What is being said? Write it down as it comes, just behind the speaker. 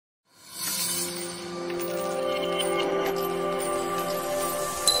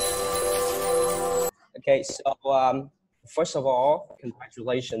Okay, so first of all,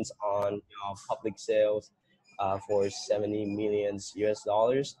 congratulations on your public sales for 70 million US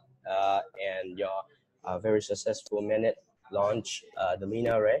dollars and your very successful minute launch, the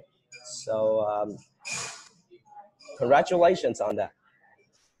Lina Ray. So congratulations on that.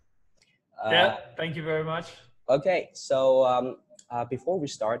 Yeah, thank you very much. Okay, so before we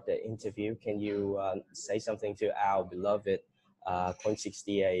start the interview, can you say something to our beloved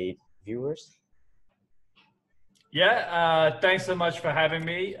Coin68 viewers? Yeah, thanks so much for having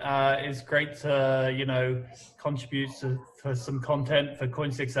me. It's great to, contribute for some content for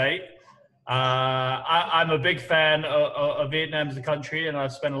Coin68. I'm a big fan of Vietnam as a country, and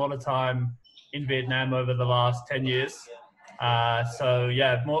I've spent a lot of time in Vietnam over the last 10 years. So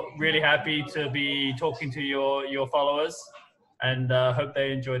yeah, really happy to be talking to your followers, and hope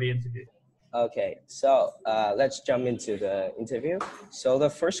they enjoy the interview. Okay, so let's jump into the interview. So the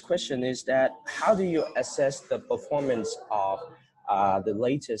first question is that how do you assess the performance of the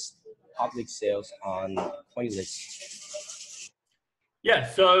latest public sales on Coinlist? Yeah,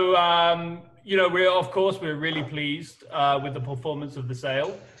 so we're really pleased with the performance of the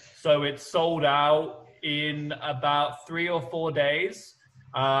sale. So it sold out in about 3 or 4 days.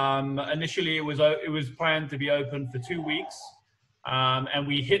 Initially, it was planned to be open for 2 weeks. And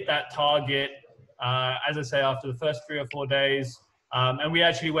we hit that target, as I say, after the first 3 or 4 days. And we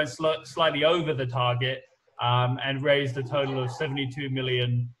actually went slightly over the target and raised a total of 72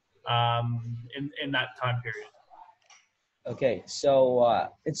 million in that time period. Okay, so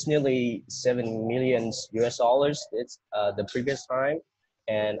it's nearly 7 million US dollars. It's the previous time,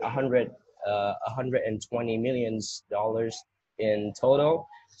 and 120 million dollars in total.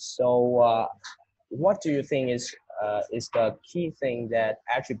 So what do you think is the key thing that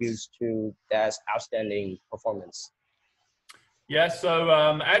attributes to that outstanding performance? Yeah, so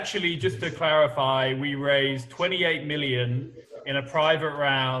actually, just to clarify, we raised 28 million in a private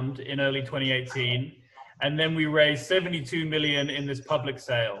round in early 2018, and then we raised 72 million in this public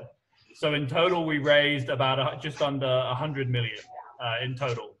sale. So in total, we raised about just under 100 million in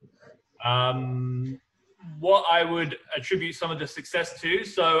total. What I would attribute some of the success to,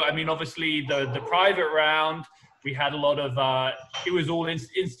 so I mean, obviously the private round, we had a lot of, it was all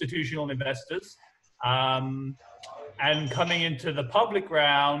institutional investors. And coming into the public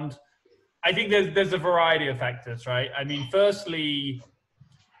round, I think there's a variety of factors, right? I mean, firstly,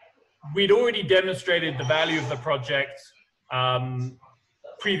 we'd already demonstrated the value of the project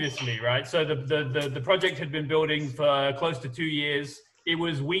previously, right? So the project had been building for close to 2 years. It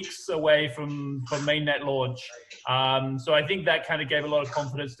was weeks away from mainnet launch. So I think that kind of gave a lot of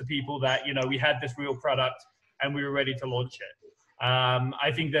confidence to people that, we had this real product and we were ready to launch it.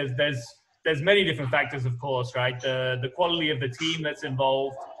 I think there's many different factors, of course, right? The quality of the team that's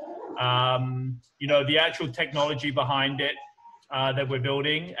involved, the actual technology behind it that we're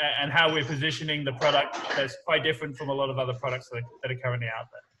building, and how we're positioning the product that's quite different from a lot of other products that are currently out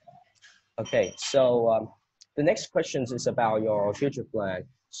there. Okay, so the next question is about your future plan.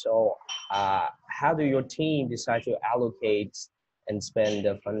 So how do your team decide to allocate and spend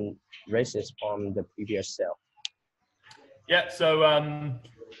the fundraisers from the previous sale? Yeah, so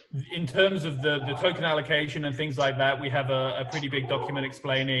in terms of the token allocation and things like that, we have a pretty big document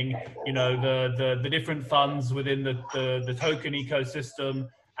explaining, the different funds within the token ecosystem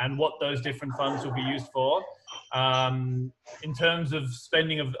and what those different funds will be used for. In terms of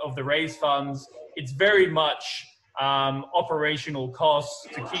spending of the raised funds, it's very much operational costs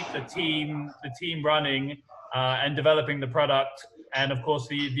to keep the team running and developing the product, and of course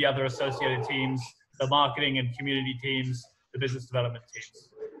the other associated teams, the marketing and community teams, the business development teams.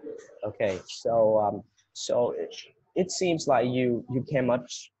 Okay, so it seems like you care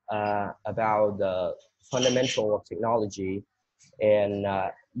much about the fundamental of technology, and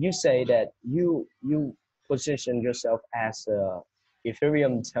you say that you position yourself as a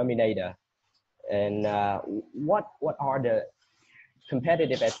Ethereum terminator. And what are the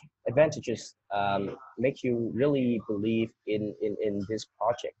competitive advantages make you really believe in this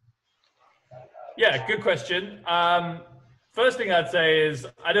project? Yeah, good question. First thing I'd say is,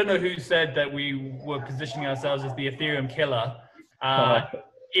 I don't know who said that we were positioning ourselves as the Ethereum killer.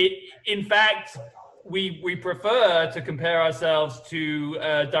 In fact, we prefer to compare ourselves to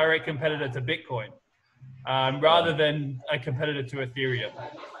a direct competitor to Bitcoin, rather than a competitor to Ethereum.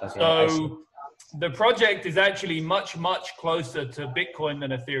 Okay, so the project is actually much closer to Bitcoin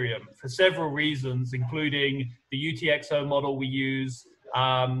than Ethereum for several reasons, including the UTXO model we use,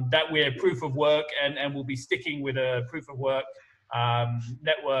 that we're proof of work and will be sticking with a proof of work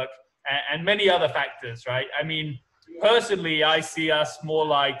network, and many other factors, right? I mean, personally, I see us more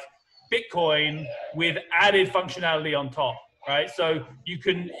like Bitcoin with added functionality on top, right? So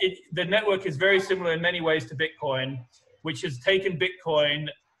the network is very similar in many ways to Bitcoin, which has taken Bitcoin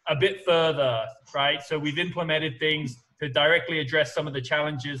a bit further, right? So we've implemented things to directly address some of the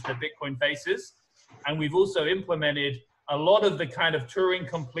challenges that Bitcoin faces. And we've also implemented a lot of the kind of Turing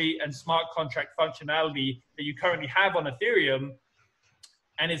complete and smart contract functionality that you currently have on Ethereum.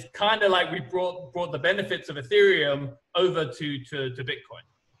 And it's kind of like we brought the benefits of Ethereum over to Bitcoin.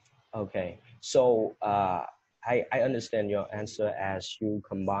 Okay, so I understand your answer as you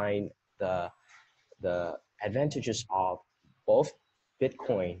combine the advantages of both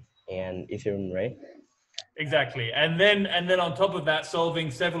Bitcoin and Ethereum, right? Exactly, and then on top of that,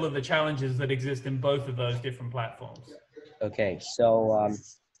 solving several of the challenges that exist in both of those different platforms. Okay, so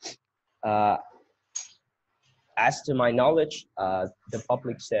as to my knowledge, the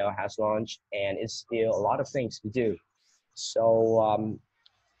public sale has launched, and it's still a lot of things to do. So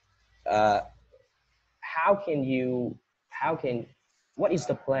what is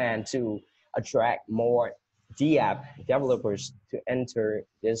the plan to attract more DApp developers to enter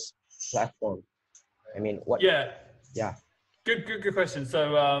this platform? I mean, what? Yeah. Yeah. Good question.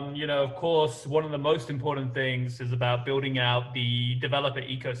 So, you know, of course, one of the most important things is about building out the developer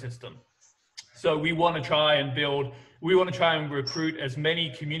ecosystem. So we want to try and recruit as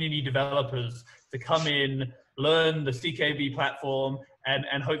many community developers to come in, learn the CKB platform,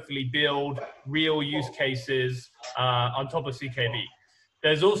 and hopefully build real use cases on top of CKB.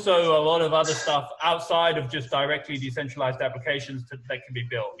 There's also a lot of other stuff outside of just directly decentralized applications that can be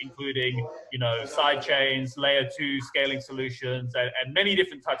built, including, you know, side chains, layer 2 scaling solutions, and many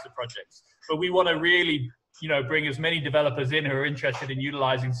different types of projects. But we want to really, you know, bring as many developers in who are interested in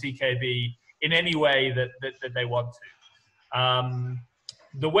utilizing CKB in any way that they want to.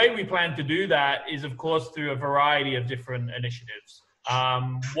 The way we plan to do that is, of course, through a variety of different initiatives.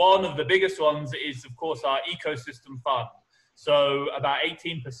 One of the biggest ones is, of course, our ecosystem fund. So about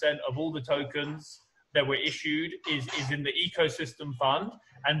 18% of all the tokens that were issued is in the ecosystem fund,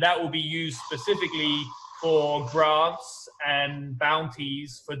 and that will be used specifically for grants and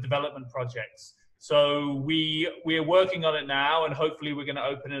bounties for development projects. So we are working on it now, and hopefully we're going to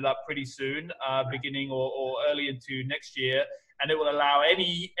open it up pretty soon, beginning or early into next year. And it will allow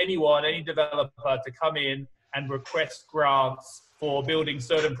any developer to come in and request grants for building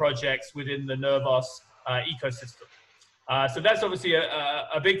certain projects within the Nervos ecosystem. So that's obviously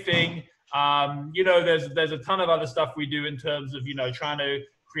a big thing. You know, there's a ton of other stuff we do in terms of, you know, trying to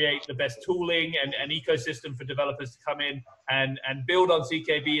create the best tooling and ecosystem for developers to come in and build on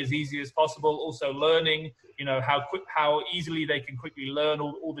CKB as easy as possible. Also learning, you know, how easily they can quickly learn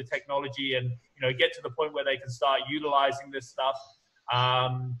all the technology and, you know, get to the point where they can start utilizing this stuff.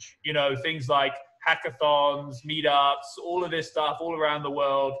 You know, things like hackathons, meetups, all of this stuff all around the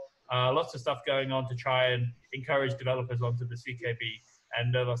world. Lots of stuff going on to try and encourage developers onto the CKB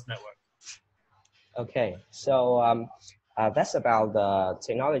and Nervos network. Okay, so that's about the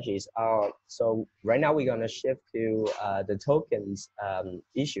technologies. So right now we're gonna shift to the tokens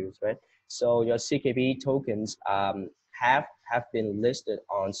issues, right? So your CKB tokens have been listed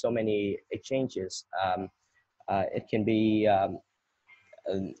on so many exchanges. It can be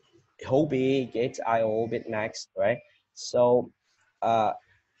Huobi, Gate.io, BitMax, right? So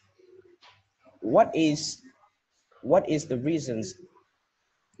what is the reasons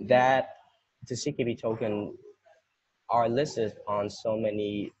that the CKB token are listed on so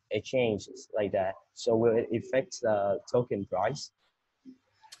many exchanges like that? So will it affect the token price?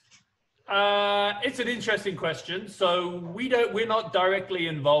 It's an interesting question. So we're not directly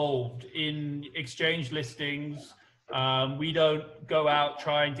involved in exchange listings. We don't go out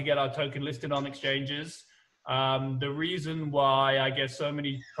trying to get our token listed on exchanges. The reason why I guess so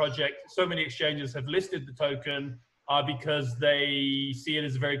many exchanges have listed the token are because they see it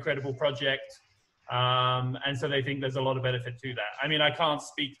as a very credible project. And so they think there's a lot of benefit to that. I mean, I can't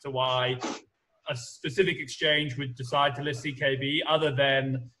speak to why a specific exchange would decide to list CKB other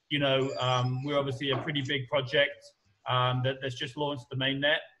than, you know, we're obviously a pretty big project that's just launched the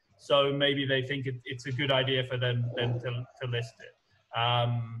mainnet. So maybe they think it's a good idea for them to list it.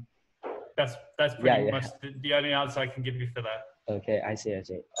 That's pretty much the only answer I can give you for that. Okay, I see.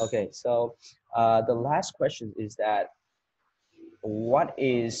 Okay, so the last question is that what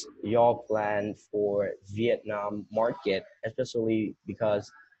is your plan for Vietnam market, especially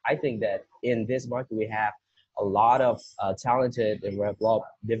because I think that in this market we have a lot of talented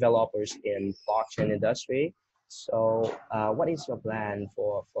developers in blockchain industry. So what is your plan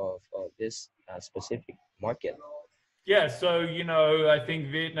for this specific market? Yeah, so, you know, I think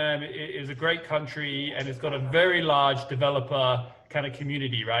Vietnam is a great country and it's got a very large developer kind of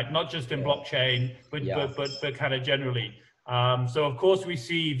community, right? Not just in blockchain, but Yeah. but kind of generally. So of course we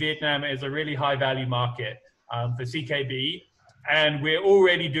see Vietnam as a really high value market for CKB, and we're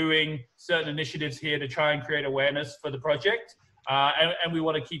already doing certain initiatives here to try and create awareness for the project, and we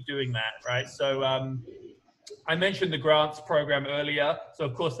want to keep doing that, right? So I mentioned the grants program earlier, so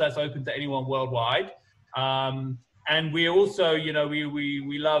of course that's open to anyone worldwide. And we also, you know,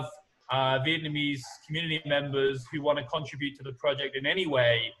 we love Vietnamese community members who want to contribute to the project in any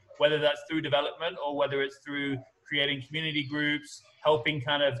way, whether that's through development or whether it's through creating community groups, helping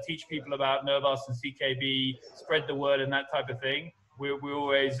kind of teach people about Nervos and CKB, spread the word and that type of thing. We're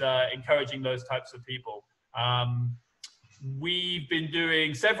always encouraging those types of people. We've been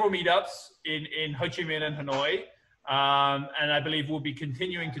doing several meetups in Ho Chi Minh and Hanoi, and I believe we'll be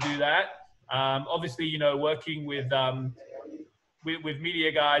continuing to do that. Obviously, you know, working with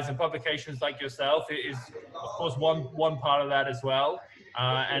media guys and publications like yourself is, of course, one part of that as well.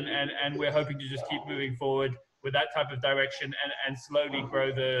 And we're hoping to just keep moving forward with that type of direction and slowly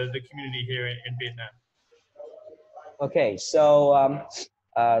grow the community here in Vietnam. Okay, so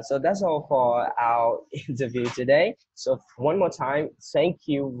so that's all for our interview today. So one more time, thank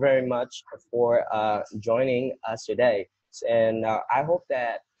you very much for joining us today. And I hope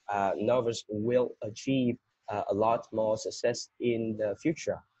that Nervos will achieve a lot more success in the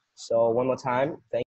future. So one more time, thank